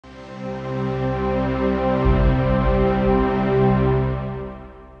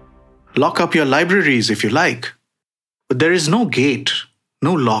Lock up your libraries if you like. But there is no gate,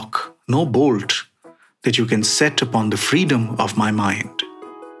 no lock, no bolt that you can set upon the freedom of my mind.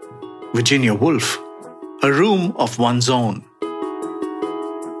 Virginia Woolf, a room of one's own.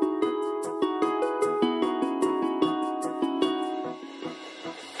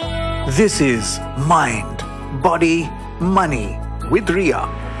 This is Mind, Body, Money with Ria,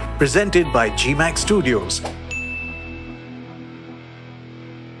 presented by GMAX Studios.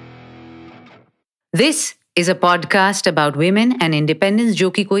 This is a podcast about women and independence, जो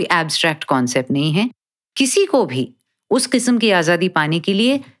कि कोई abstract concept नहीं है. किसी को भी उस किस्म की आज़ादी पाने के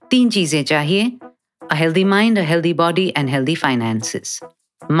लिए 3 चीजें चाहिए: a healthy mind, a healthy body and healthy finances.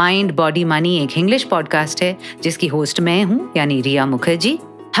 Mind, Body, Money एक इंग्लिश पॉडकास्ट है जिसकी होस्ट मैं हूँ, यानी रिया मुखर्जी.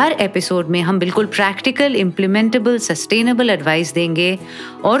 हर एपिसोड में हम बिल्कुल प्रैक्टिकल, इम्प्लीमेंटेबल, सस्टेनेबल एडवाइस देंगे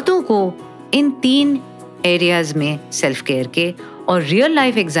औरतों को इन 3 एरियाज में सेल्फ केयर के, और रियल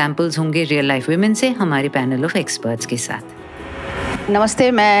लाइफ एग्जाम्पल्स होंगे रियल लाइफ वुमेन से हमारे पैनल ऑफ एक्सपर्ट्स के साथ. नमस्ते,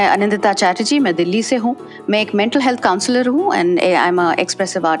 मैं अनिंदिता चैटर्जी, मैं दिल्ली से हूँ. मैं एक मेंटल हेल्थ काउंसलर हूँ and I am a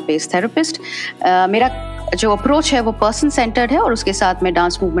expressive art based therapist. मेरा जो अप्रोच है वो पर्सन सेंटर्ड है और उसके साथ में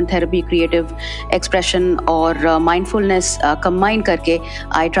dance, movement therapy, creative expression और माइंडफुलनेस कंबाइन करके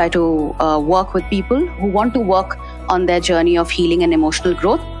I try to work with people who want to work on their journey of healing and emotional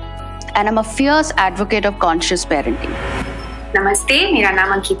growth, and I am a fierce advocate of conscious parenting. नमस्ते, मेरा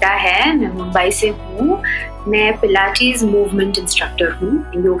नाम अंकिता है, मैं मुंबई से हूँ. मैं पिलाटीज मूवमेंट इंस्ट्रक्टर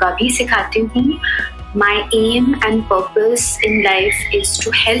हूँ, योगा भी सिखाती हूँ. My aim and purpose in life is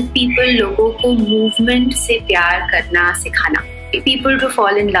to help people, लोगों को मूवमेंट से प्यार करना सिखाना. People to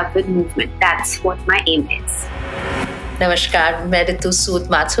fall in love with movement. That's what my aim is. नमस्कार, मैं ऋतु सूद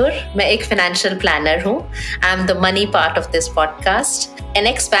माथुर. मैं एक फाइनेंशियल प्लानर हूँ. I am the money part of this podcast. An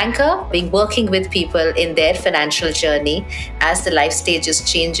ex-banker, being working with people in their financial journey as the life stages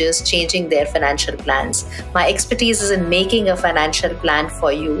changing their financial plans. My expertise is in making a financial plan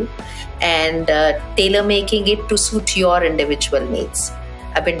for you and tailor-making it to suit your individual needs.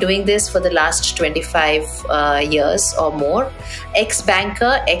 I've been doing this for the last 25 years or more.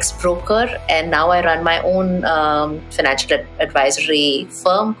 Ex-banker, ex-broker, and now I run my own financial advisory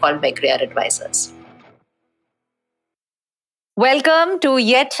firm called McGreer Advisors. Welcome to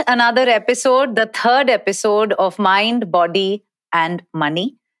yet another episode, the 3rd episode of Mind, Body and Money.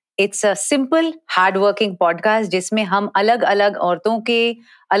 It's a simple, hardworking podcast जिसमें हम अलग-अलग औरतों के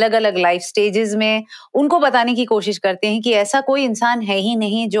अलग-अलग life stages में उनको बताने की कोशिश करते हैं कि ऐसा कोई इंसान है ही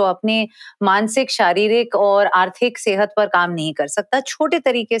नहीं जो अपने मानसिक, शारीरिक और आर्थिक सेहत पर काम नहीं कर सकता, छोटे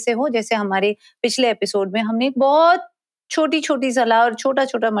तरीके से हो. जैसे हमारे पिछले एपिसोड में हमने एक बहुत छोटी-छोटी सलाह और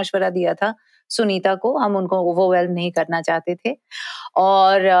छोटा-छोटा मशवरा दिया था सुनीता को. हम उनको ओवरवेल्म नहीं करना चाहते थे.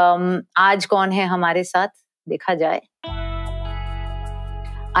 और आज कौन है हमारे साथ, देखा जाए.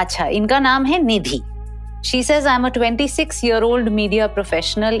 अच्छा, इनका नाम है निधि. She says I'm a 26-year-old media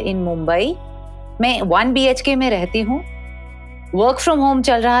professional in Mumbai. मैं 1 BHK में रहती हूँ. वर्क फ्रॉम होम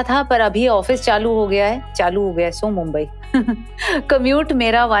चल रहा था पर अभी ऑफिस चालू हो गया है सो मुंबई. कम्यूट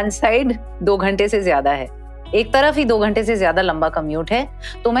मेरा 1 साइड 2 घंटे से ज्यादा है. एक तरफ ही 2 घंटे से ज्यादा लंबा कम्यूट है,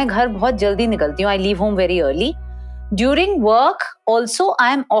 तो मैं घर बहुत जल्दी निकलती हूँ. I leave home very early. During work also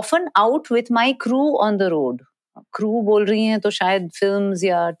I am often out with my crew on the road. Crew बोल रही हैं तो शायद फिल्म्स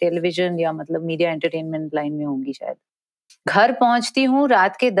या टेलीविजन या मतलब मीडिया एंटरटेनमेंट लाइन में होंगी शायद. घर पहुंचती हूँ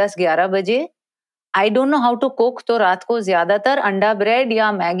रात के 10-11 बजे. I don't know how to cook, तो रात को ज्यादातर अंडा ब्रेड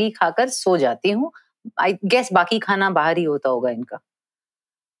या मैगी खाकर सो जाती हूँ. आई गेस बाकी खाना बाहर ही होता होगा इनका.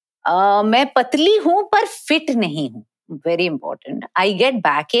 मैं पतली हूं पर फिट नहीं हूं, very important. I get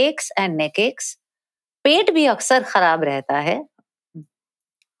back x and neck x. पेट भी अक्सर खराब रहता है.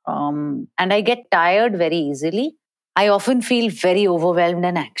 And I get tired very easily. I often feel very overwhelmed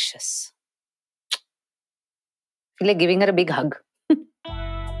and anxious. Feel like giving her a big hug.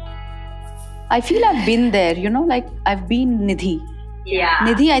 I feel I've been there, you know, like I've been Nidhi. Yeah.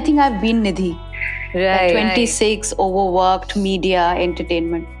 Nidhi, I think I've been Nidhi. Right. 26, overworked, media,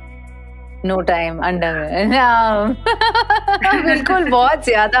 entertainment. No time, under. बिल्कुल, बहुत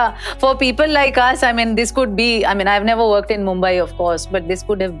ज्यादा. For people like us, I mean, this could be. I mean, I've never worked in Mumbai, of course, but this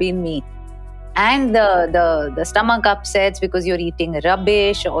could have been me. And the stomach upsets because you're eating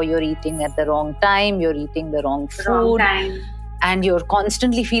rubbish or you're eating at the wrong time. You're eating the wrong food. Wrong time. And you're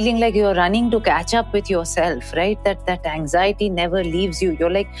constantly feeling like you're running to catch up with yourself, right? That anxiety never leaves you.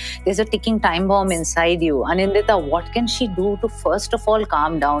 You're like, there's a ticking time bomb inside you. Anindita, what can she do to first of all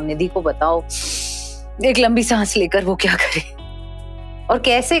calm down? निधि को बताओ, एक लंबी सांस लेकर वो क्या करे और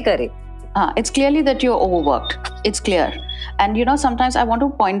कैसे करे? It's clearly that you're overworked. It's clear. And you know, sometimes I want to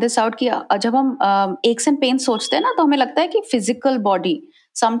point this out कि जब हम aches and pains सोचते हैं ना, तो हमें लगता है कि physical body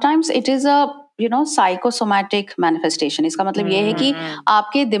sometimes it is a psychosomatic manifestation. इसका मतलब ये है कि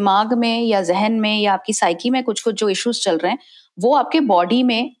आपके दिमाग में या जहन में या आपकी साइकी में कुछ जो इश्यूज चल रहे हैं वो आपके बॉडी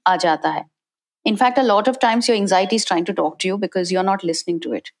में आ जाता है. In fact, a lot of times your anxiety is trying to talk to you because you're not listening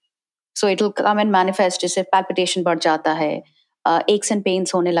to it. So it will come and manifest. जैसे palpitation बढ़ जाता है, aches and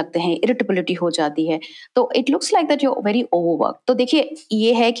pains होने लगते हैं, irritability हो जाती है. तो it looks like that you're very overworked. तो देखिए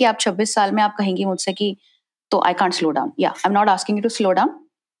ये है कि आप 26 साल में आप कहेंगी मुझसे कि तो I can't slow down. Yeah, I'm not asking you to slow down.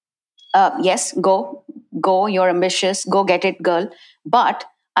 Yes, go, you're ambitious, go get it, girl. But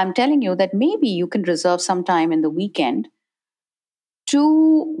I'm telling you that maybe you can reserve some time in the weekend to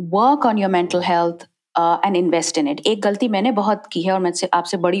work on your mental health and invest in it. एक गलती मैंने बहुत की है और मैं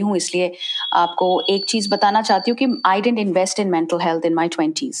आपसे बड़ी हूँ इसलिए आपको एक चीज बताना चाहती हूँ कि I didn't invest in mental health in my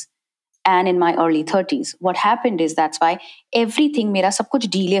 20s and in my early 30s. What happened is that's why everything मेरा सब कुछ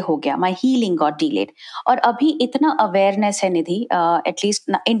delay हो गया. My healing got delayed. और अभी इतना awareness है निधि, at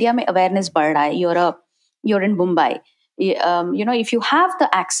least इंडिया में awareness बढ़ रहा है. You're in Mumbai. If you have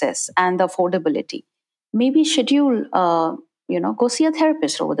the access and the affordability, maybe schedule go see a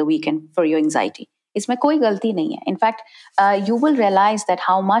therapist over the weekend for your anxiety. इसमें कोई गलती नहीं है. In fact, you will realize that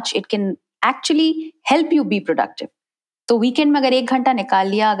how much it can actually help you be productive. तो weekend में अगर 1 घंटा निकाल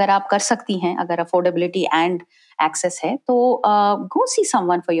लिया, अगर आप कर सकती हैं, अगर affordability and access है, तो go see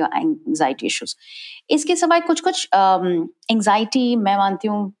someone for your anxiety issues. इसके सिवाय कुछ anxiety मैं मानती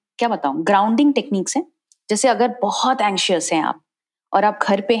हूँ, क्या बताऊँ, grounding techniques हैं. जैसे अगर बहुत anxious हैं आप और आप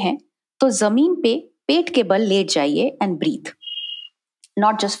घर पे हैं, तो जमीन पे पेट के बल लेट जाइए and breathe.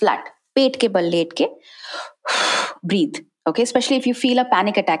 Not just flat. पेट के बल लेट के breathe. Okay, especially if you feel a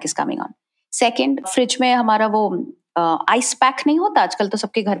panic attack is coming on. Second, fridge में हमारा वो आइस पैक नहीं होता, आजकल तो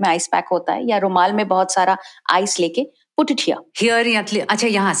सबके घर में आइस पैक होता है, या रुमाल में बहुत सारा आइस लेके put it here. Here, अच्छा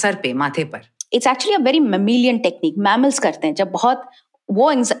यहाँ सर पे, माथे पर. It's actually a very mammalian technique. Mammals करते हैं, जब बहुत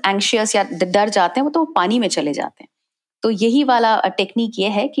वो anxious या डर जाते हैं वो तो पानी में चले जाते हैं. तो यही वाला टेक्निक ये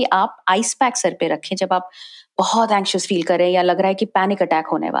है कि आप आइस पैक सर पे रखें जब आप बहुत एंग्शियस फील करें या लग रहा है कि पैनिक अटैक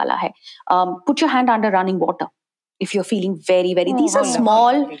होने वाला है. Put your hand under running water if you are feeling very very. These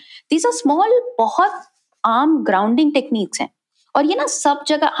are small बहुत आम ग्राउंडिंग टेक्निक्स हैं. और ये ना सब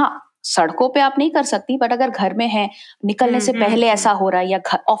जगह, हाँ सड़कों पे आप नहीं कर सकती, बट अगर घर में है, निकलने से पहले ऐसा हो रहा है,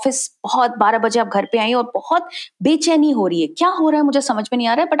 या ऑफिस बहुत 12 बजे आप घर पे आई और बहुत बेचैनी हो रही है, क्या हो रहा है मुझे समझ में नहीं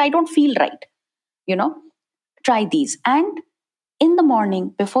आ रहा है, but I don't feel right, try these. And in the morning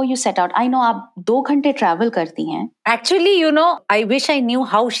before you set out, I know आप 2 घंटे travel करती हैं. Actually, I wish I knew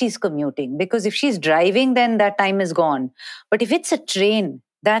how she's commuting, because if she's driving, then that time is gone. But if it's a train,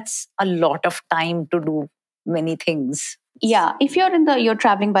 that's a lot of time to do many things. Yeah, if you're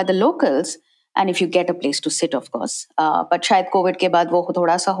traveling by the locals, and if you get a place to sit, of course. But शायद COVID के बाद वो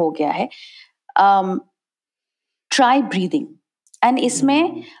थोड़ा सा हो गया है. Try breathing. And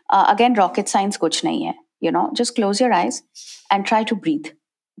इसमें again rocket science कुछ नहीं है. Just close your eyes and try to breathe.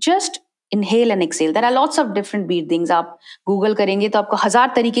 Just inhale and exhale. There are lots of different breathings. आप Google करेंगे तो आपको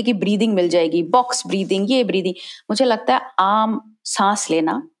 1000 तरीके की breathing मिल जाएगी. Box breathing, ये breathing. मुझे लगता है आम सांस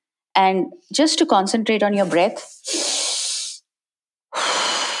लेना and just to concentrate on your breath.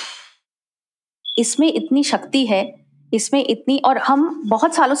 इसमें इतनी शक्ति है, इसमें इतनी, और हम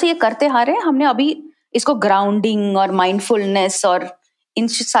बहुत सालों से ये करते आ रहे हैं. हमने अभी इसको ग्राउंडिंग और माइंडफुलनेस और इन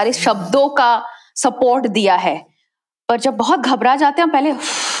सारे शब्दों का सपोर्ट दिया है, पर जब बहुत घबरा जाते हैं पहले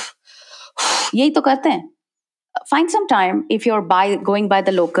यही तो करते हैं. Find some time if you're going by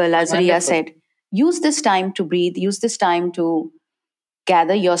the local, as Riya said. Use this time to breathe. Use this time to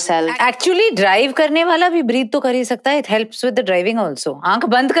gather yourself. Actually, drive करने वाला भी breathe तो कर ही सकता है. It helps with the driving also. आंख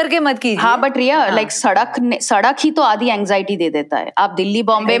बंद करके मत कीजिए. हाँ, but Riya, like सड़क ही तो आधी एंजाइटी दे देता है. आप दिल्ली,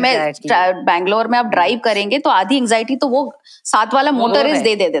 बॉम्बे में, बैंगलोर में आप ड्राइव करेंगे तो आधी एंजाइटी तो वो साथ वाला मोटरिस्ट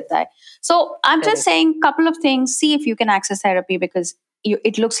दे देता है. So I'm just saying couple of things. See if you can access therapy, because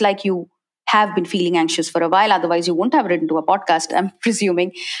it looks like you have been feeling anxious for a while. Otherwise, you wouldn't have written to a podcast, I'm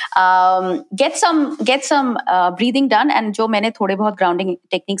presuming. Get some breathing done. And जो मैंने थोड़े बहुत grounding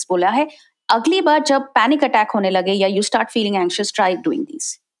techniques बोला है, अगली बार जब panic attack होने लगे या you start feeling anxious, try doing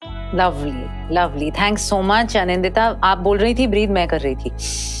these. Lovely. Thanks so much, Anindita. आप बोल रही थी breathe, मैं कर रही थी.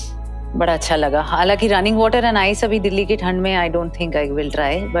 बड़ा अच्छा लगा. हालांकि रनिंग वाटर एंड आइस अभी दिल्ली की ठंड में I don't think I will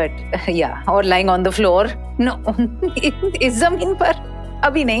try, but या, और lying on the floor, no, इस जमीन पर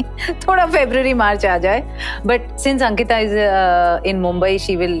अभी नहीं, थोड़ा फरवरी मार्च आ जाए. But since Ankita is in Mumbai,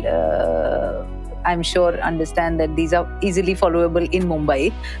 she will I'm sure understand that these are easily followable in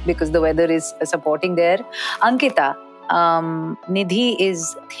Mumbai because the weather is supporting there. Ankita, Nidhi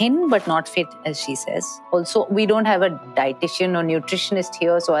is thin but not fit, as she says. Also, we don't have a dietitian or nutritionist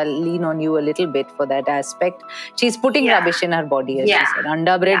here, so I'll lean on you a little bit for that aspect. She's putting rubbish in her body, as she said.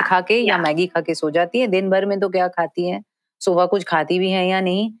 Anda bread खा के या Maggi खा के सो जाती है. दिन भर में तो क्या खाती है? सुबह कुछ खाती भी है या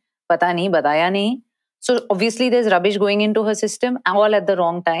नहीं? पता नहीं, बताया नहीं. So obviously there's rubbish going into her system, all at the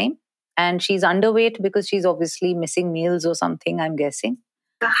wrong time. And she's underweight because she's obviously missing meals or something, I'm guessing.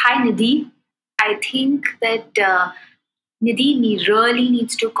 Hi, Nidhi. I think that Nidhi really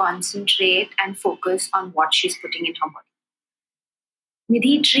needs to concentrate and focus on what she's putting in her body.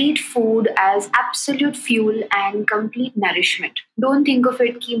 Nidhi, treat food as absolute fuel and complete nourishment. Don't think of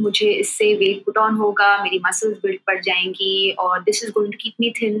it कि मुझे इससे weight put on होगा, मेरी muscles build पड़ जाएंगी, or this is going to keep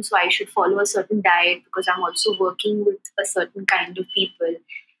me thin, so I should follow a certain diet because I'm also working with a certain kind of people.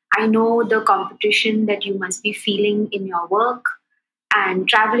 I know the competition that you must be feeling in your work and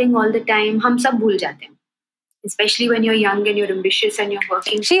traveling all the time. हम सब भूल जाते हैं. Especially when you're young and you're ambitious and you're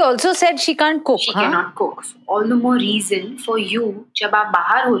working. She also said she can't cook. She cannot cook. So all the more reason for you, जब आप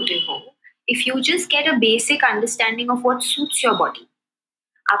बाहर होते हो, if you just get a basic understanding of what suits your body.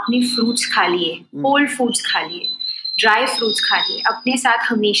 आपने fruits खा लिए, whole foods खा लिए, dry fruits खा लिए, अपने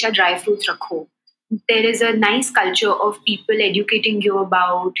साथ हमेशा dry fruits रखो. There is a nice culture of people educating you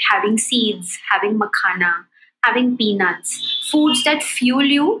about having seeds, having makhana, having peanuts, foods that fuel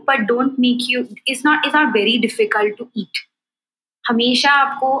you but don't make you, it's not very difficult to eat. हमेशा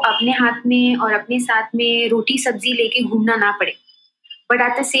आपको अपने हाथ में और अपने साथ में रोटी सब्जी लेके घूमना ना पड़े. But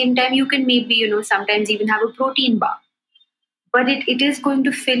at the same time, you can maybe, sometimes even have a protein bar. But it is going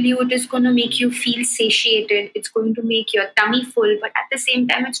to fill you, it is going to make you feel satiated, it's going to make your tummy full, but at the same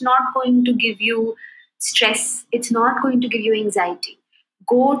time, it's not going to give you stress, it's not going to give you anxiety.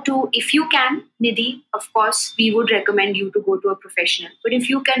 Go to, if you can, Nidhi, of course, we would recommend you to go to a professional. But if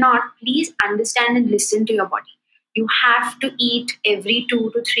you cannot, please understand and listen to your body. You have to eat every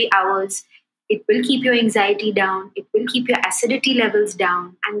 2 to 3 hours. It will keep your anxiety down. It will keep your acidity levels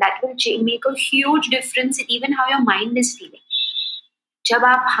down. And that will make a huge difference in even how your mind is feeling. जब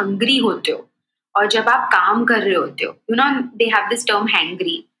आप hungry होते हो और जब आप काम कर रहे होते हो, they have this term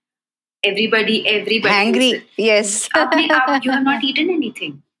hangry. Everybody hangry, yes. You have not eaten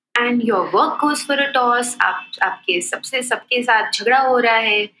anything and your work goes for a toss. आपके सबके साथ झगड़ा हो रहा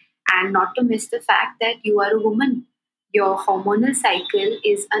है, and not to miss the fact that you are a woman. Your hormonal cycle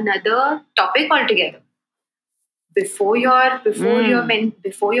is another topic altogether. Before your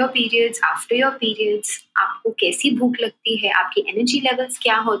periods, after your periods, आपको कैसी भूख लगती है, आपके energy levels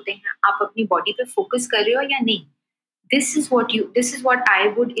क्या होते हैं, आप अपनी body पे focus कर रहे हो या नहीं. This is what I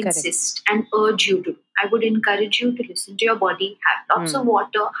would insist and urge you to do. I would encourage you to listen to your body, have lots of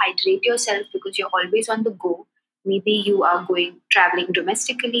water, hydrate yourself because you're always on the go. Maybe you are traveling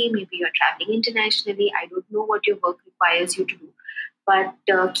domestically, maybe you're traveling internationally. I don't know what your work requires you to do. But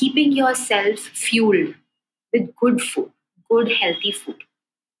keeping yourself fueled with good food, good healthy food,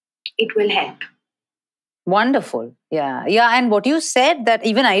 it will help. Wonderful. Yeah. And what you said that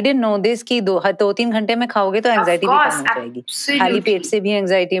even I didn't know this कि 2-3 घंटे में खाओगे तो anxiety भी कम हो जाएगी. खाली पेट से भी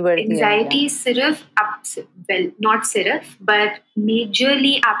anxiety बढ़ती है. Anxiety सिर्फ not सिर्फ but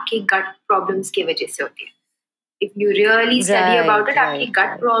majorly आपके gut problems की वजह से होती है. If you really study about it, आपके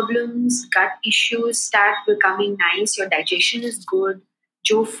gut problems, gut issues start becoming nice. Your digestion is good.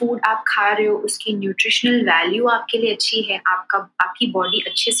 जो फूड आप खा रहे हो उसकी न्यूट्रिशनल वैल्यू आपके लिए अच्छी है, आपकी बॉडी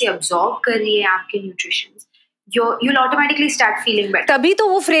अच्छे से अब्सॉर्ब कर रही है आपके nutritions, you'll automatically start feeling better. तभी तो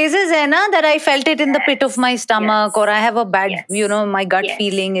वो phrases है ना that I felt it in the pit of my stomach or I have a bad, my gut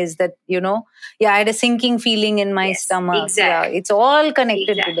feeling is that, I had a sinking feeling in my stomach. Exactly. Yeah, it's all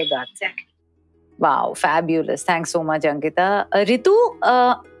connected to the gut. Exactly. Wow, fabulous. Thanks so much, Ankita. Ritu,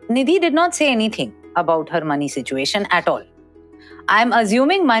 Nidhi did not say anything about her money situation at all. I'm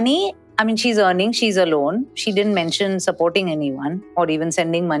assuming money, she's earning, she's alone. She didn't mention supporting anyone or even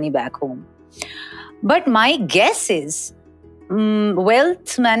sending money back home. But my guess is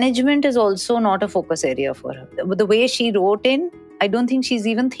wealth management is also not a focus area for her. The way she wrote in, I don't think she's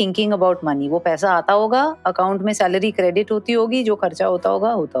even thinking about money. वो पैसा आता होगा, account में salary credit होती होगी, जो खर्चा होता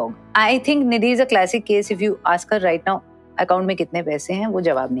होगा. I think Nidhi is a classic case. If you ask her right now, account में कितने पैसे हैं, वो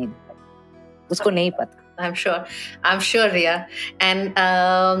जवाब नहीं देता. उसको नहीं पता. I'm sure, Ria. And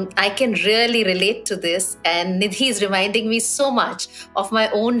I can really relate to this. And Nidhi is reminding me so much of my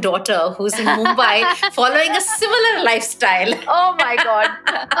own daughter who's in Mumbai following a similar lifestyle. Oh my God.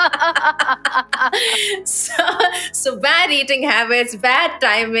 So bad eating habits, bad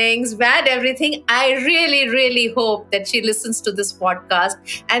timings, bad everything. I really, really hope that she listens to this podcast.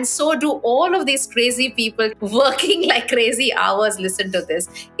 And so do all of these crazy people working like crazy hours listen to this.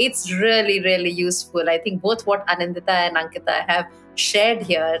 It's really, really useful. I think think both what Anindita and Ankita have shared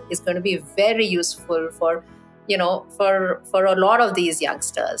here is going to be very useful for a lot of these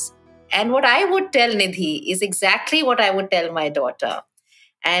youngsters. And what I would tell Nidhi is exactly what I would tell my daughter,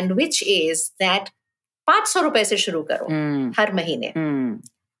 and which is that 500 रुपए से शुरू करो हर महीने.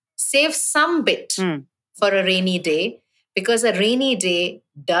 Save some bit for a rainy day, because a rainy day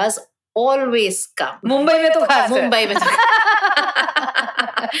does always come. Mumbai में तो खास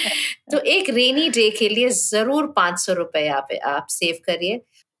तो एक रेनी डे के लिए जरूर 500 रुपए आप सेव करिए.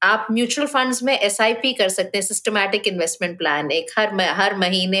 आप म्यूचुअल फंड्स में SIP कर सकते हैं, सिस्टमैटिक इन्वेस्टमेंट प्लान. एक हर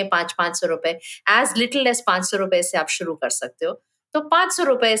महीने 500 रुपए, एज लिटिल एज 500 रुपए से आप शुरू कर सकते हो. तो 500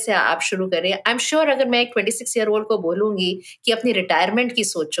 रुपए से आप शुरू करें. आई एम श्योर अगर मैं एक 26 ईयर ओल्ड को बोलूंगी कि अपनी रिटायरमेंट की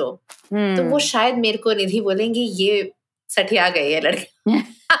सोचो, तो वो शायद मेरे को निधि बोलेंगी ये सठिया गई है लड़की.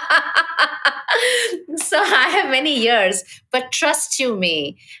 So I have many years, but trust you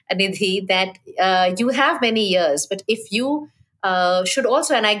me, Nidhi, that you have many years. But if you should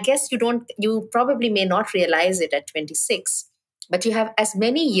also, and I guess you probably may not realize it at 26, but you have as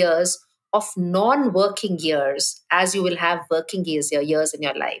many years of non-working years as you will have working years in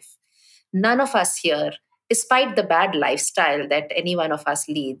your life. None of us here, despite the bad lifestyle that any one of us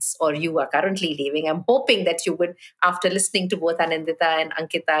leads or you are currently living, I'm hoping that you would, after listening to both Anindita and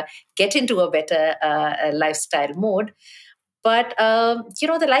Ankita, get into a better lifestyle mode. But,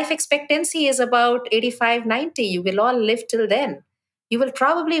 the life expectancy is about 85, 90. You will all live till then. You will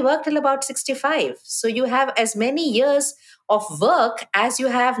probably work till about 65. So you have as many years of work as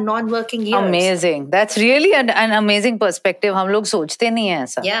you have non-working years. Amazing. That's really an amazing perspective. हम लोग सोचते नहीं हैं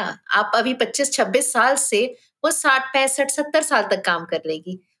ऐसा. Yeah. आप अभी 25-26 साल से वो 60, 65, 70 साल तक काम कर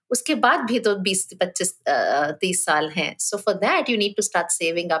लेगी. उसके बाद भी तो 20, 25, 30 साल हैं. So for that, you need to start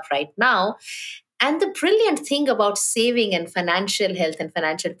saving up right now. And the brilliant thing about saving and financial health and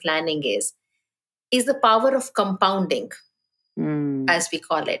financial planning is the power of compounding, as we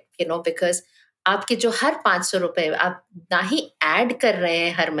call it, because आपके जो हर 500 रुपए आप ना ही add कर रहे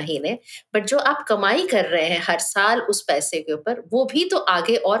हैं हर महीने, but जो आप कमाई कर रहे हैं हर साल उस पैसे के ऊपर, वो भी तो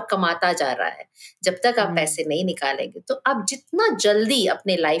आगे और कमाता जा रहा है जब तक आप पैसे नहीं निकालेंगे. तो आप जितना जल्दी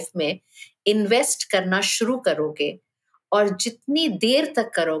अपने लाइफ में इन्वेस्ट करना शुरू करोगे और जितनी देर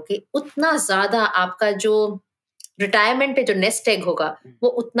तक करोगे, उतना ज्यादा आपका जो रिटायरमेंट पे जो नेस्ट एग होगा वो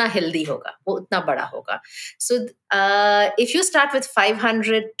उतना हेल्दी होगा, वो उतना बड़ा होगा. So if you start with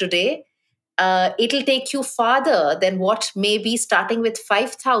 500 today, it'll take you farther than what maybe starting with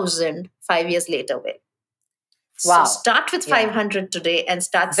 5,000 5 years later will. Wow. So start with 500 today and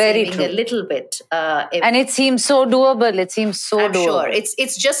start Very saving true. a little bit. And it seems so doable. I'm sure.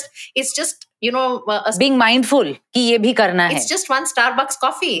 It's just being mindful कि ये भी करना है. It's just one Starbucks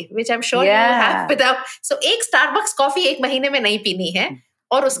coffee, which I'm sure you have without. So एक Starbucks coffee एक महीने में नहीं पीनी है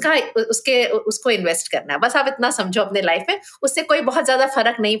और उसको इन्वेस्ट करना है. बस आप इतना समझो अपने लाइफ में, उससे कोई बहुत ज्यादा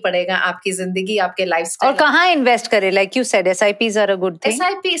फर्क नहीं पड़ेगा आपकी जिंदगी, आपके लाइफस्टाइल. और कहाँ इन्वेस्ट करें? Like you said, SIPs are a good thing.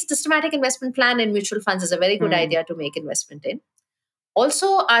 SIP, systematic investment plan in mutual funds, is a very good idea to make investment in.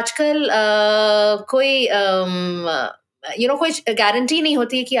 Also, आजकल कोई गारंटी नहीं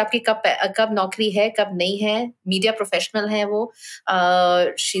होती कि आपकी कब नौकरी है, कब नहीं है. मीडिया प्रोफेशनल है वो,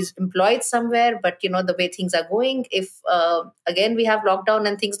 she is employed somewhere, but the way things are going, if again we have lockdown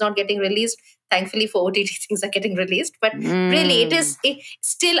and things not getting released, thankfully for OTT things are getting released, but really it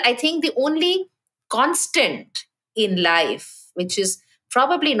still, I think the only constant in life, which is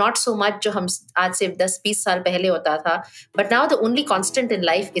probably not so much जो हम आज से 10-20 साल पहले होता था, but now the only constant in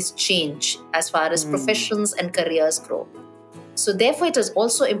life is change as far as professions and careers grow. So therefore it is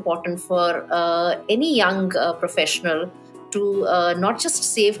also important for any young professional to not just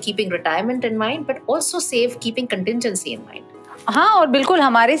save keeping retirement in mind, but also save keeping contingency in mind. हाँ, और बिल्कुल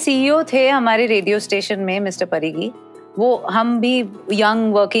हमारे CEO थे हमारे radio station में, mister Parigi. वो हम भी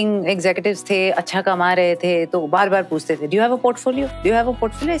यंग वर्किंग एग्जीक्यूटिव्स थे, अच्छा कमा रहे थे, तो बार बार पूछते थे, do you have a portfolio, do you have a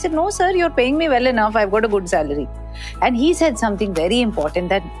portfolio? I said no sir, you are paying me well enough, I have got a good salary. And he said something very important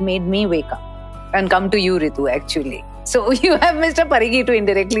that made me wake up and come to you, Ritu, actually. So you have mister Parigi to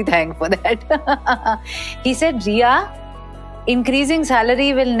indirectly thank for that. He said, Riya, increasing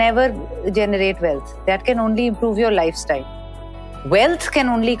salary will never generate wealth. That can only improve your lifestyle. Wealth can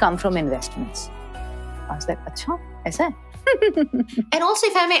only come from investments. I was like, अच्छा, ऐसा है? And also,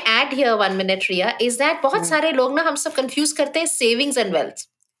 if I may add here 1 minute, Riya, is that बहुत सारे लोग ना हम सब confuse करते हैं savings and wealth.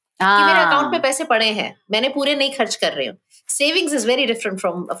 कि मेरे अकाउंट में पैसे पड़े हैं, मैंने पूरे नहीं खर्च कर रही हूँ. Savings is very different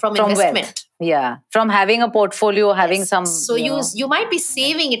from investment. Wealth. Yeah, from having a portfolio, having some. So you might be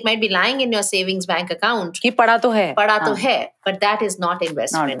saving, it might be lying in your savings bank account. कि पड़ा तो है. But that is not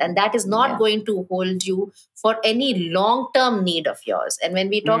investment, and that is not going to hold you for any long-term need of yours. And when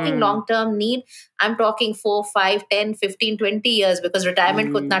we're talking long-term need, I'm talking 4, 5, 10, 15, 20 years, because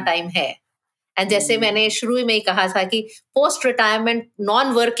retirement को उतना time है. And जैसे मैंने शुरू में ही कहा था कि post retirement non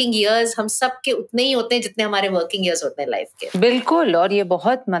working years हम सब के उतने ही होते हैं जितने हमारे वर्किंग इयर्स होते हैं लाइफ के. बिल्कुल. और ये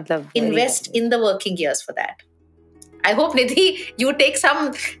बहुत मतलब invest in the working years for that. I hope, Nidhi, you take some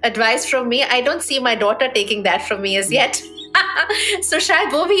advice from me. I don't see my daughter taking that from me as yet. So शायद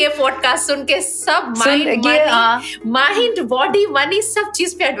वो भी ये पॉडकास्ट सुन के सब माइंड बॉडी मनी सब चीज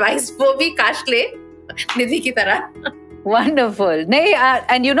पे advice वो भी काश ले निधि की तरह. Wonderful.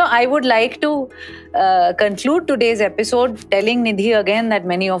 And I would like to conclude today's episode telling Nidhi again that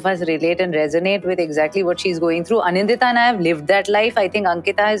many of us relate and resonate with exactly what she's going through. Anindita and I have lived that life. I think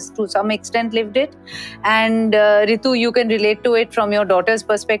Ankita has to some extent lived it. And Ritu, you can relate to it from your daughter's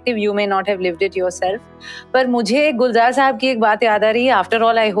perspective. You may not have lived it yourself. पर मुझे गुलजार साहब की एक बात याद आ रही है. After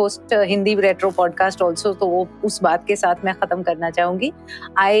all, I host Hindi retro podcast also. तो वो उस बात के साथ मैं खत्म करना चाहूंगी.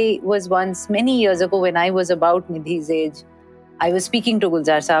 I was once, many years ago, when I was about Nidhi's age, I was speaking to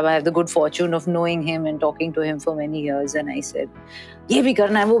Gulzar Saab. I have the good fortune of knowing him and talking to him for many years. And I said, ये भी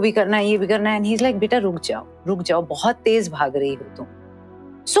करना है, वो भी करना है, ये भी करना है. And he's like, बेटा रुक जाओ, बहुत तेज भाग रही हो तुम.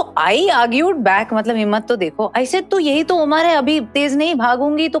 So I argued back, मतलब हिम्मत तो देखो. I said, तो यही तो उम्र है, अभी तेज नहीं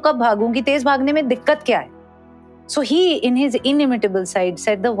भागूंगी तो कब भागूंगी? तेज भागने में दिक्कत क्या है? So he, in his inimitable side,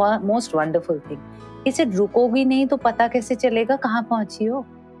 said the most wonderful thing. He said, रुकोगी नहीं तो पता कैसे चलेगा कहाँ पहुंची हो?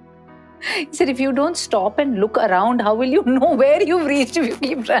 He said, if you don't stop and look around, how will you know where you've reached if you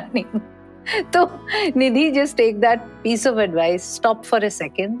keep running? So, Nidhi, just take that piece of advice. Stop for a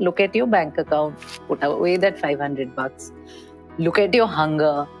second. Look at your bank account. Put away that $500. Look at your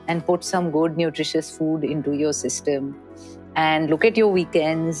hunger and put some good, nutritious food into your system. And look at your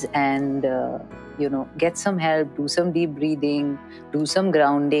weekends and, get some help. Do some deep breathing. Do some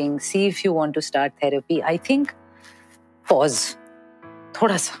grounding. See if you want to start therapy. I think pause.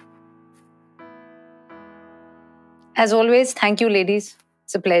 Thoda sa. As always, thank you, ladies.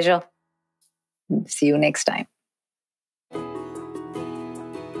 It's a pleasure. See you next time.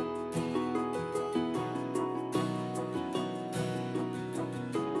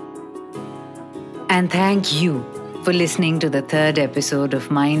 And thank you for listening to the third episode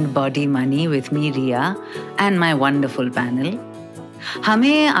of Mind, Body, Money with me, Riya, and my wonderful panel.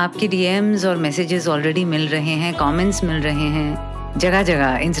 हमें आपके DMs और messages already मिल रहे हैं, comments मिल रहे हैं. जगह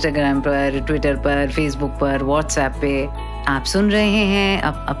जगह Instagram पर, ट्विटर पर, फेसबुक पर, व्हाट्सएप पे आप सुन रहे हैं,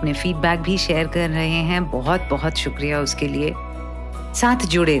 आप अपने फीडबैक भी शेयर कर रहे हैं. बहुत बहुत शुक्रिया उसके लिए. साथ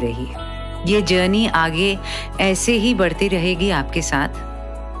जुड़े रहिए. ये जर्नी आगे ऐसे ही बढ़ती रहेगी आपके साथ.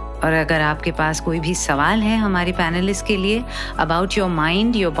 और अगर आपके पास कोई भी सवाल है हमारे पैनलिस्ट के लिए about your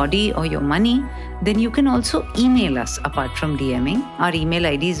mind, your body और your money, then you can also email us apart from DMing. Our email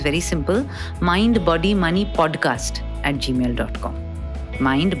ID is very simple, mindbodymoneypodcast@gmail.com.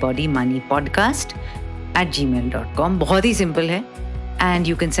 mindbodymoneypodcast@gmail.com. बहुत ही simple है. And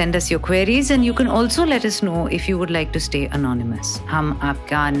you can send us your queries and you can also let us know if you would like to stay anonymous. हम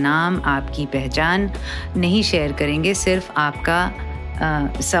आपका नाम, आपकी पहचान नहीं share करेंगे, सिर्फ आपका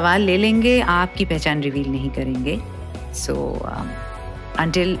सवाल ले लेंगे, आपकी पहचान रिवील नहीं करेंगे. So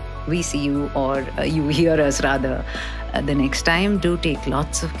until we see you or you hear us rather the next time, do take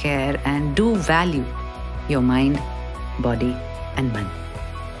lots of care and do value your mind, body and money.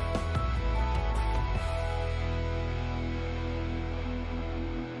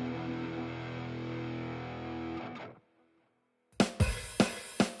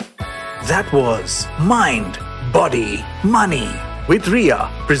 That was Mind, Body, Money with Riya,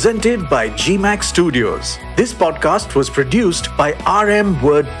 presented by GMAX Studios. This podcast was produced by RM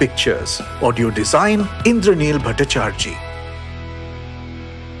Word Pictures. Audio design, Indranil Bhattacharjee.